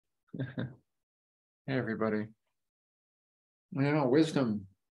Hey everybody. Wisdom.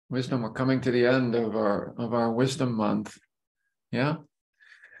 Wisdom. We're coming to the end of our wisdom month. Yeah.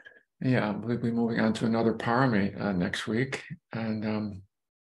 Yeah. We'll be moving on to another parami next week. And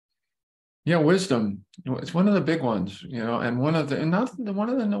yeah, wisdom. It's one of the big ones, and one of the and not the one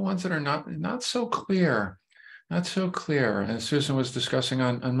of the ones that are not so clear. Not so clear. As Susan was discussing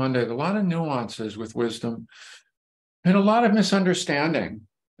on Monday, a lot of nuances with wisdom and a lot of misunderstanding,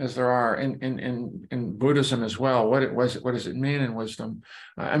 as there are in Buddhism as well. What does it mean in wisdom?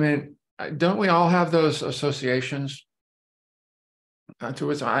 I mean, don't we all have those associations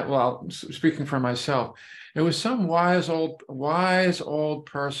to it? Well, speaking for myself, it was some wise old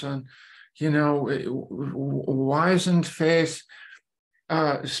person, wizened face,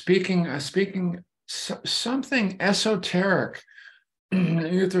 speaking something esoteric.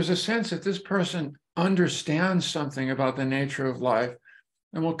 There's a sense that this person understands something about the nature of life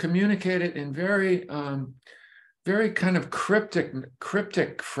and will communicate it in very kind of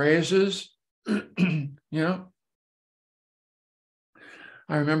cryptic phrases. I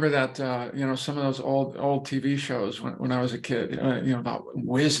remember that some of those old TV shows when I was a kid, about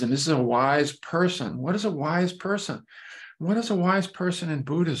wisdom. This is a wise person. What is a wise person? What is a wise person in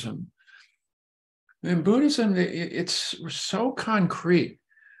Buddhism? In Buddhism, it's so concrete.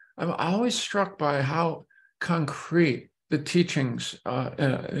 I'm always struck by how concrete the teachings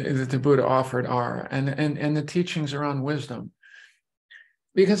that the Buddha offered are, and the teachings around wisdom,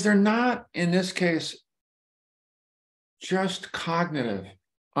 because they're not, in this case, just cognitive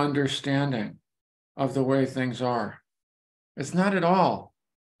understanding of the way things are. It's not at all.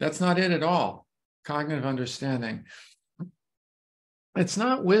 That's not it at all. Cognitive understanding. It's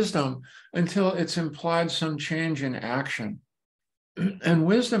not wisdom until it's implied some change in action. And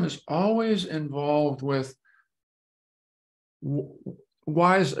wisdom is always involved with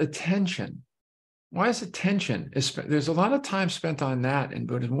wise attention. Wise attention there's a lot of time spent on that in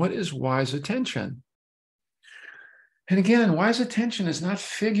Buddhism. What is wise attention? And again, wise attention is not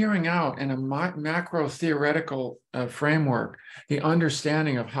figuring out in a macro theoretical framework the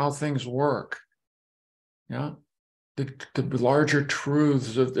understanding of how things work. Yeah, the larger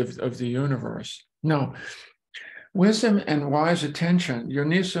truths of the universe. No. Wisdom and wise attention,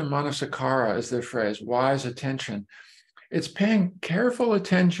 yonisa manasikara is the phrase, wise attention. It's paying careful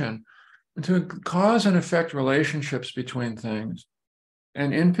attention to cause and effect relationships between things.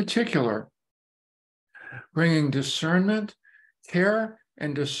 And in particular, bringing discernment, care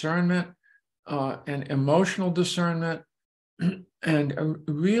and discernment, and emotional discernment, and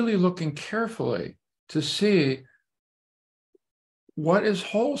really looking carefully to see what is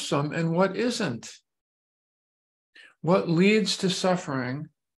wholesome and what isn't. What leads to suffering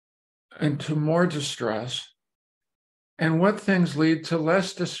and to more distress, and what things lead to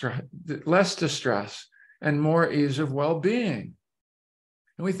less distress and more ease of well-being.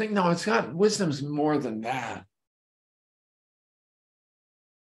 And we think, no, wisdom's more than that.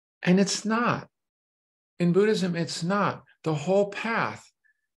 And it's not. In Buddhism, it's not. The whole path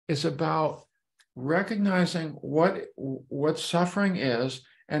is about recognizing what suffering is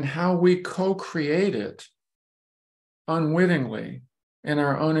and how we co-create it unwittingly in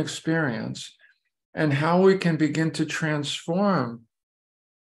our own experience, and how we can begin to transform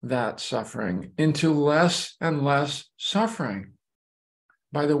that suffering into less and less suffering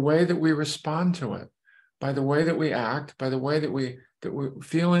by the way that we respond to it, by the way that we act, by the way that we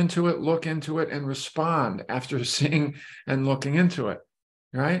feel into it, look into it, and respond after seeing and looking into it,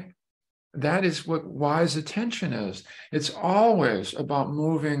 right? That is what wise attention is. It's always about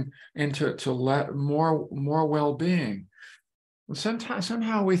moving into more well-being. Sometimes,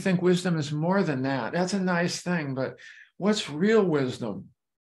 somehow we think wisdom is more than that. That's a nice thing, but what's real wisdom?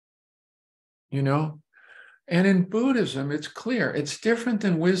 And in Buddhism, it's clear. It's different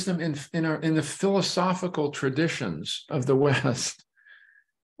than wisdom in the philosophical traditions of the West.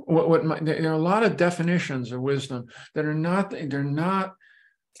 There are a lot of definitions of wisdom that are not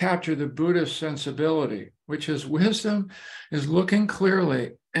capture the Buddhist sensibility, which is wisdom is looking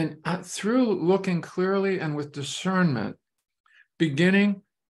clearly, and through looking clearly and with discernment, beginning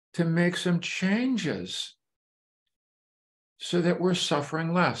to make some changes so that we're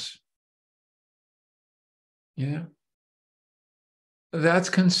suffering less. Yeah. That's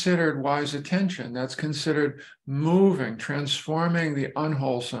considered wise attention. That's considered moving, transforming the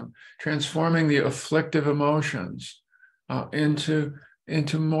unwholesome, transforming the afflictive emotions into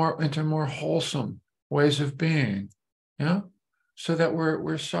more wholesome ways of being. Yeah. So that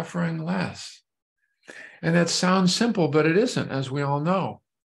we're suffering less. And that sounds simple, but it isn't, as we all know.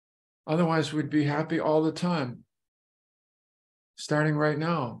 Otherwise, we'd be happy all the time, starting right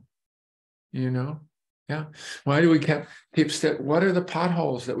now. you know? Yeah. Why do we keep what are the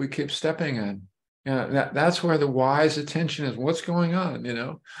potholes that we keep stepping in? Yeah, that's where the wise attention is. What's going on, you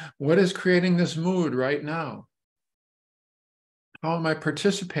know? What is creating this mood right now? How am I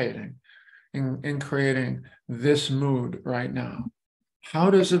participating in creating this mood right now? How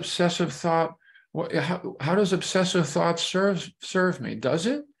does obsessive thought, how does obsessive thought serve me? Does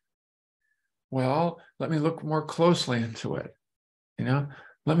it? Well, let me look more closely into it. You know,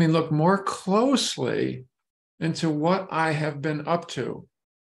 let me look more closely into what I have been up to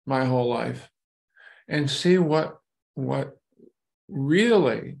my whole life and see what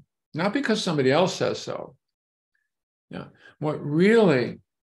really, not because somebody else says so, yeah, what really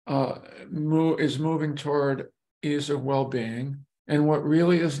is moving toward ease of well-being and what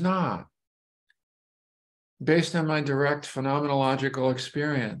really is not, based on my direct phenomenological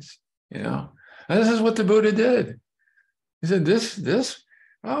experience, you know. And this is what the Buddha did. He said, this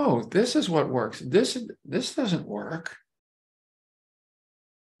is what works. This doesn't work.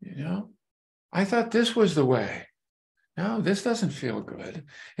 You know, I thought this was the way. No, this doesn't feel good.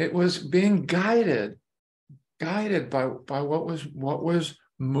 It was being guided by what was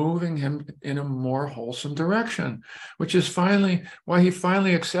moving him in a more wholesome direction, which is why he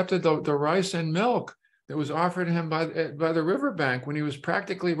finally accepted the rice and milk that was offered to him by the riverbank when he was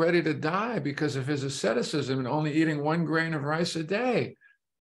practically ready to die because of his asceticism and only eating 1 grain of rice a day.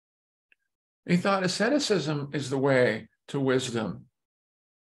 He thought asceticism is the way to wisdom.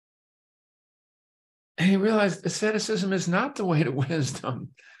 And he realized asceticism is not the way to wisdom.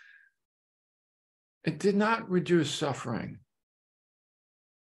 It did not reduce suffering.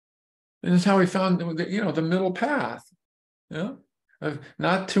 And that's how he found, the middle path, of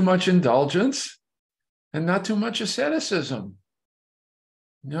not too much indulgence and not too much asceticism.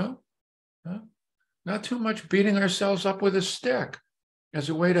 Not too much beating ourselves up with a stick as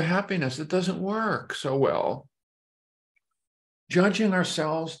a way to happiness. It doesn't work so well. Judging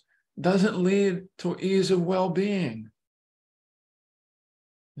ourselves doesn't lead to ease of well-being.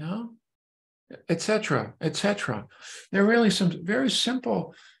 Etc. There are really some very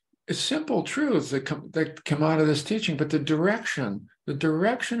simple truths that come out of this teaching, but the direction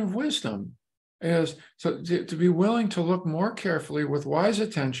of wisdom is to be willing to look more carefully with wise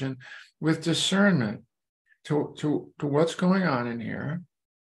attention, with discernment to what's going on in here,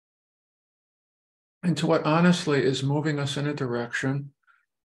 and to what honestly is moving us in a direction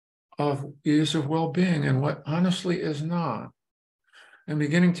of ease of well-being and what honestly is not, and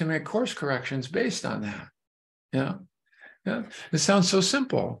beginning to make course corrections based on that. Yeah. It sounds so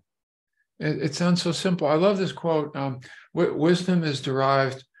simple. It sounds so simple. I love this quote. Wisdom is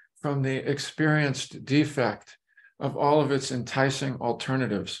derived from the experienced defect of all of its enticing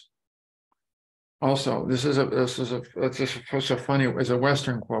alternatives. Also, it's a funny, it's a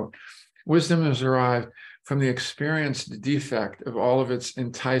Western quote. Wisdom is derived from the experienced defect of all of its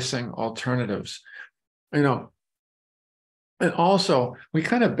enticing alternatives. And also, we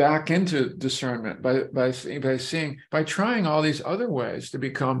kind of back into discernment by trying all these other ways to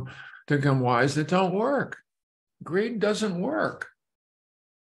become wise that don't work. Greed doesn't work.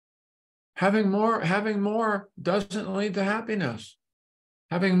 Having more doesn't lead to happiness.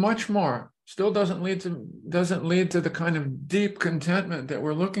 Having much more still doesn't lead to the kind of deep contentment that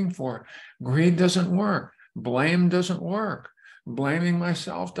we're looking for. Greed doesn't work. Blame doesn't work. Blaming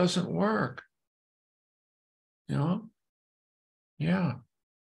myself doesn't work. Yeah.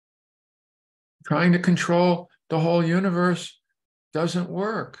 Trying to control the whole universe doesn't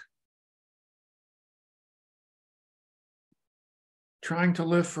work. Trying to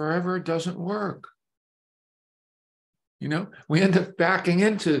live forever doesn't work. We end up backing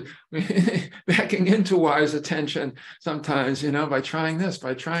into wise attention sometimes, by trying this,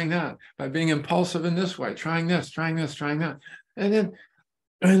 by trying that, by being impulsive in this way, trying this, trying that. And then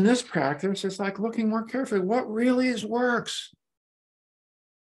in this practice, it's like looking more carefully. What really works?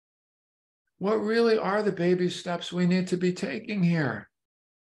 What really are the baby steps we need to be taking here?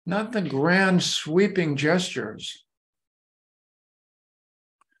 Not the grand sweeping gestures.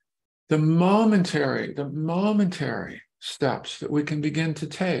 The momentary steps that we can begin to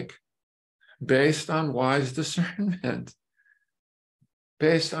take based on wise discernment,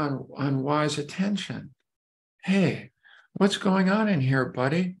 based on wise attention. Hey, what's going on in here,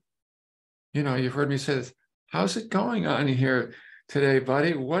 buddy? You've heard me say this. How's it going on here today,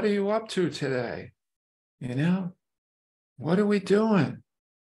 buddy? What are you up to today? What are we doing?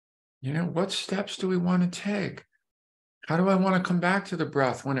 What steps do we want to take? How do I want to come back to the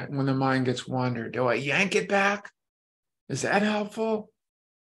breath when the mind gets wandered? Do I yank it back? Is that helpful?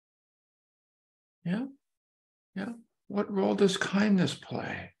 Yeah. What role does kindness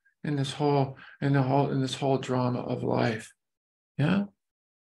play? in this whole drama of life? Yeah.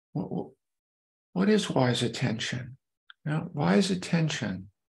 What is wise attention? Yeah. Wise attention.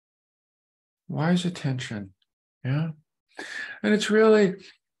 Wise attention. Yeah. And it's really,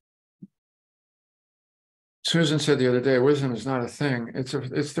 Susan said the other day, wisdom is not a thing. It's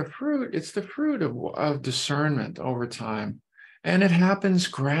the fruit. It's the fruit of discernment over time, and it happens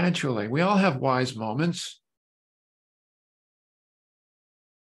gradually. We all have wise moments.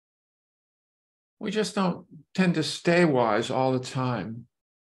 We just don't tend to stay wise all the time.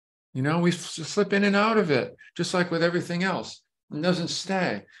 You know, we slip in and out of it, just like with everything else. It doesn't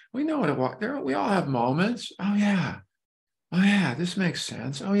stay. We know what it. We all have moments. Oh yeah, this makes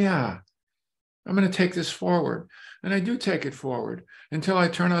sense. Oh yeah, I'm going to take this forward, and I do take it forward until I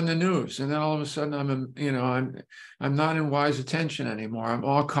turn on the news, and then all of a sudden I'm not in wise attention anymore. I'm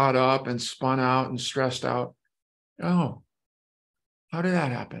all caught up and spun out and stressed out. Oh, how did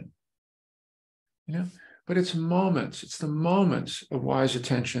that happen? You know, but it's moments. It's the moments of wise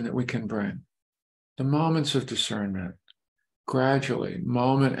attention that we can bring, the moments of discernment, gradually,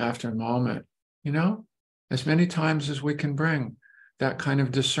 moment after moment. You know, as many times as we can bring that kind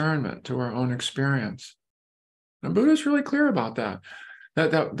of discernment to our own experience. And Buddha's really clear about that.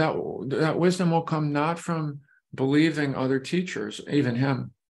 That wisdom will come not from believing other teachers, even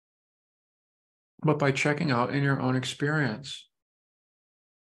him, but by checking out in your own experience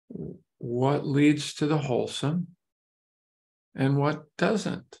what leads to the wholesome and what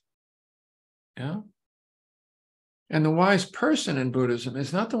doesn't. Yeah. And the wise person in Buddhism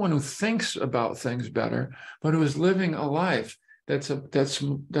is not the one who thinks about things better, but who is living a life that's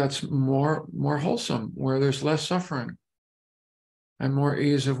more wholesome, where there's less suffering and more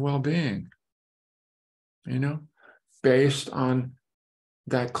ease of well-being, you know, based on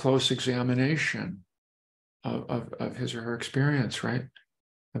that close examination of his or her experience, right?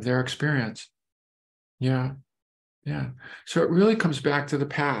 Of their experience. Yeah, yeah. So it really comes back to the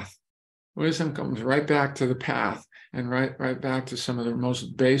path. Wisdom comes right back to the path and right back to some of the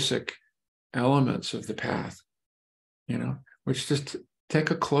most basic elements of the path, you know, which just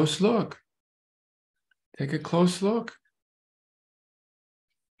take a close look. Take a close look.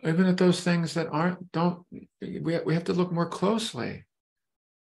 Even at those things that we have to look more closely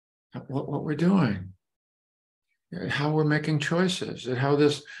at what we're doing, how we're making choices, and how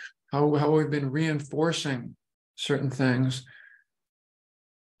we've been reinforcing certain things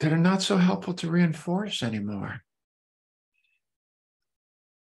that are not so helpful to reinforce anymore.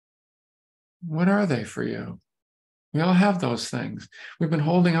 What are they for you? We all have those things. We've been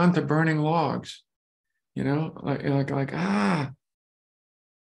holding on to burning logs, you know, like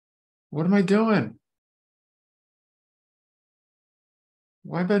what am I doing?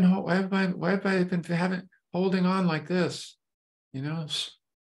 Why have I been holding on like this? You know,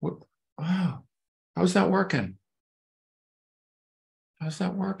 wow, how's that working? How's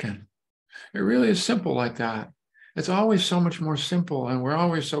that working? It really is simple like that. It's always so much more simple, and we're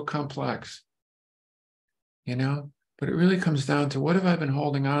always so complex, you know? But it really comes down to, what have I been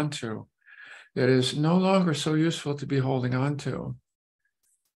holding on to that is no longer so useful to be holding on to?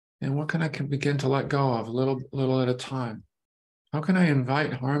 And what can I begin to let go of little at a time? How can I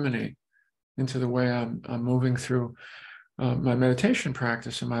invite harmony into the way I'm moving through my meditation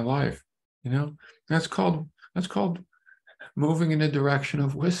practice in my life? You know, that's called moving in a direction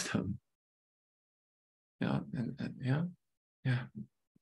of wisdom. Yeah, and yeah, yeah.